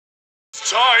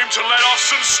Time to let off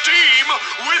some steam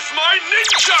with my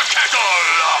ninja kettle!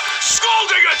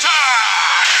 Scalding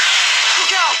attack!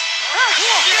 Look out!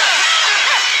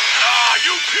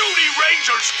 You puny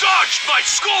rangers dodged my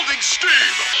scalding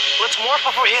steam! Let's warp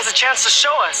before he has a chance to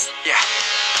show us. Yeah.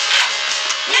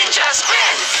 Ninja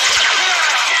sprint!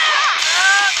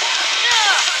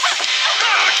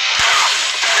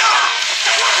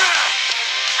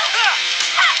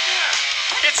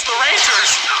 It's the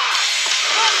Rangers!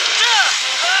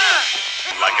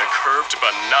 Like a curved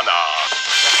banana.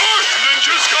 Earth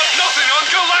ninjas got nothing on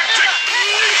galactic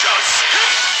ninjas!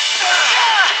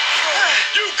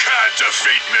 You can't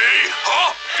defeat me,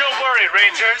 huh? Don't worry,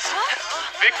 Rangers.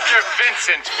 Victor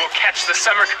Vincent will catch the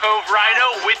Summer Cove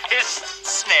Rhino with his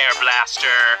snare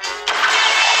blaster.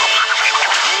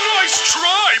 Nice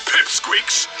try,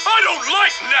 Pipsqueaks. I don't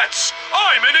like nets.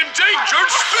 I'm an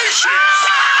endangered species.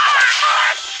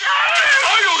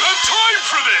 I don't have time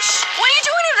for this. What are you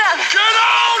doing to them? Get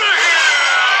out of here!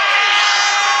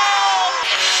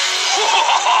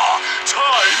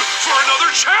 Time for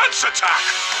another chance attack.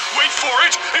 Wait for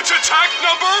it. It's attack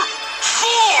number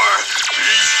 4.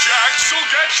 These jacks will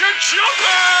get you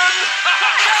jumping.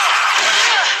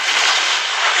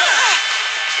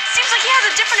 It seems like he has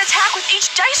a different attack with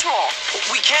each dice roll.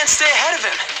 We can't stay ahead of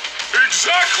him.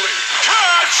 Exactly.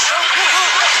 Catch!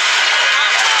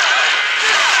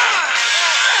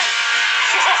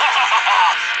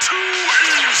 Too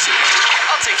easy.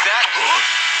 I'll take that. Huh?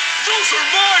 Those are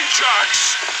mine,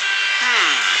 Jacks.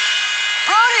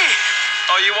 Brody!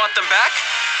 Oh, you want them back?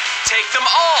 Take them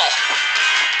all!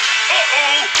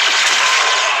 Uh-oh.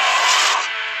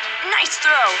 Nice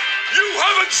throw. You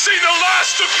haven't seen the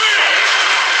last of me.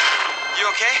 You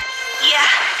okay? Yeah,